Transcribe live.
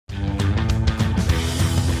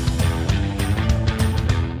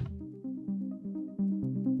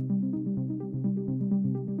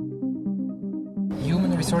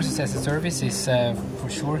resources as a service is for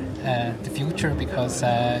sure the future, because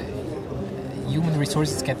human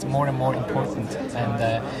resources get more and more important,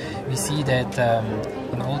 and we see that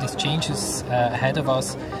in all these changes ahead of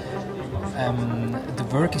us, the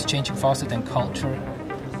work is changing faster than culture,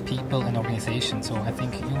 people and organizations. So I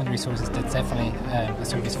think human resources, that's definitely a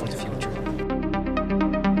service for the future.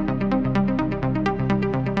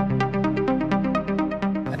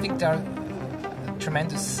 I think there are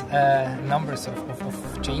tremendous numbers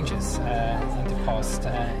of changes in the past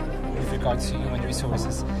with regards to human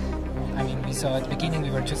resources. I mean, we saw at the beginning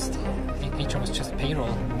HR was just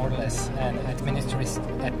payroll, more or less, and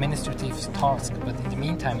administrative task. But in the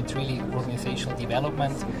meantime, it's really organizational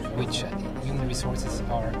development, which human resources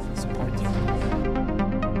are supporting.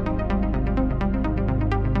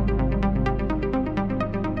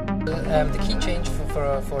 The key change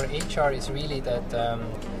for HR is really that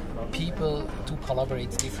people do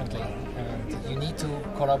collaborate differently, and you need to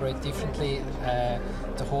collaborate differently.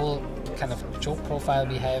 The whole kind of job profile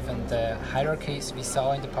we have and the hierarchies we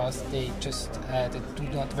saw in the past, they do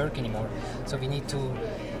not work anymore. So we need to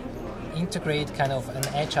integrate kind of an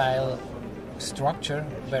agile structure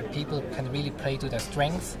where people can really play to their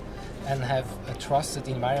strengths and have a trusted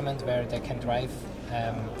environment where they can drive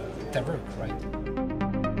their work, right?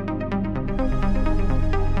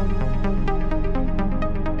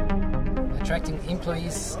 Attracting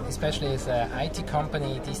employees, especially as an IT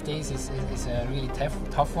company these days, is a really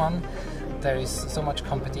tough one. There is so much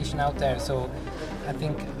competition out there, so I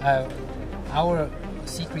think our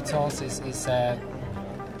secret sauce is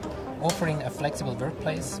offering a flexible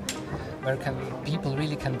workplace where people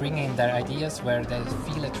really can bring in their ideas, where they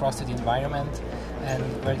feel a trusted environment, and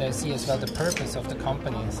where they see as well the purpose of the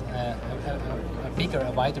companies,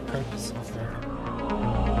 a wider purpose of work.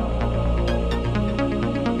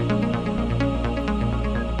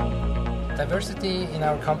 Diversity in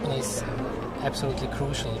our company is absolutely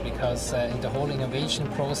crucial, because in the whole innovation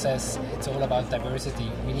process, it's all about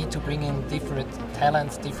diversity. We need to bring in different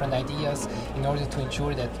talents, different ideas, in order to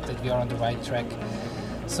ensure that we are on the right track.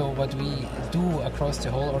 So what we do across the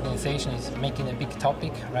whole organization is making a big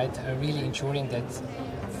topic, right? Really ensuring that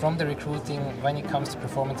from the recruiting, when it comes to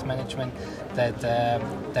performance management, that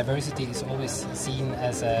diversity is always seen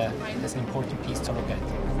as an important piece to look at.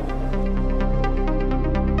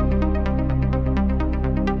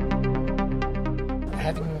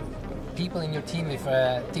 Having people in your team with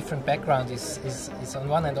a different background is on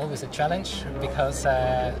one hand always a challenge, because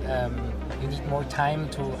you need more time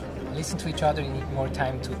to listen to each other, you need more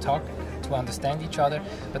time to talk, to understand each other.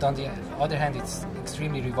 But on the other hand, it's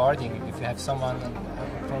extremely rewarding if you have someone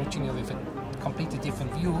approaching you with a completely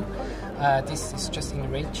different view. This is just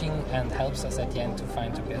enriching and helps us at the end to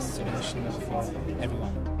find the best solution for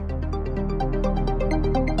everyone.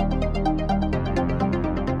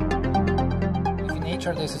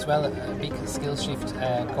 There's as well a big skill shift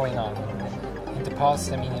going on. In the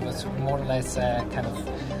past, I mean, it was more or less kind of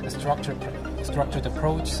a structured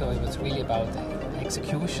approach, so it was really about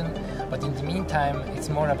execution. But in the meantime, it's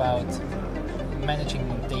more about managing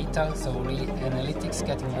data, so really analytics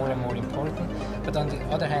getting more and more important. But on the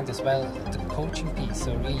other hand as well, the coaching piece,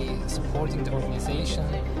 so really supporting the organization,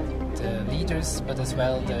 the leaders, but as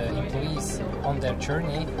well the employees on their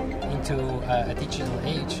journey into a digital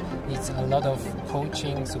age needs a lot of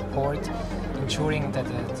coaching, support, ensuring that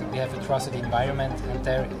we have a trusted environment, and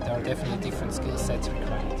there are definitely different skill sets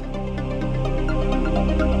required.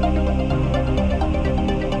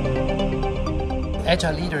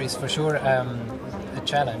 Agile leader is for sure a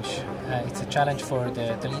challenge. It's a challenge for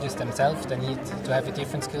the leaders themselves. They need to have a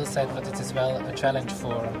different skill set, but it's as well a challenge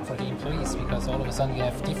for the employees, because all of a sudden you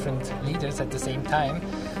have different leaders at the same time.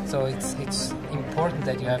 So it's important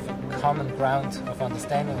that you have a common ground of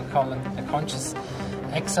understanding, a conscious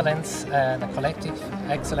excellence, and a collective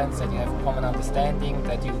excellence, that you have a common understanding,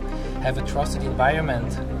 that you have a trusted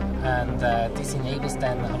environment, and this enables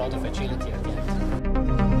then a lot of agility at the end.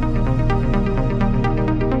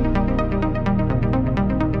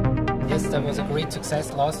 Yes, that was a great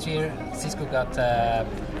success last year. Cisco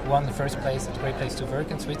won the first place at Great Place to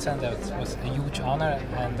Work in Switzerland. That was a huge honor,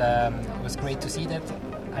 and it was great to see that.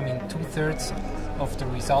 I mean, 2/3 of the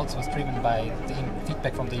results was driven by the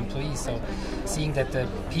feedback from the employees. So seeing that the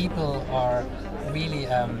people are really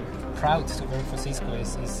proud to work for Cisco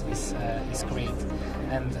is great.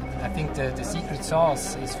 And I think the secret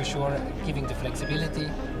sauce is for sure giving the flexibility,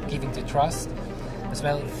 giving the trust, as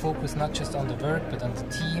well focus not just on the work but on the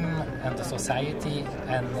team and the society,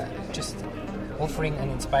 and just offering an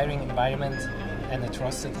inspiring environment and a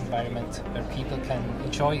trusted environment where people can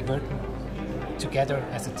enjoy working together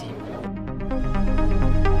as a team.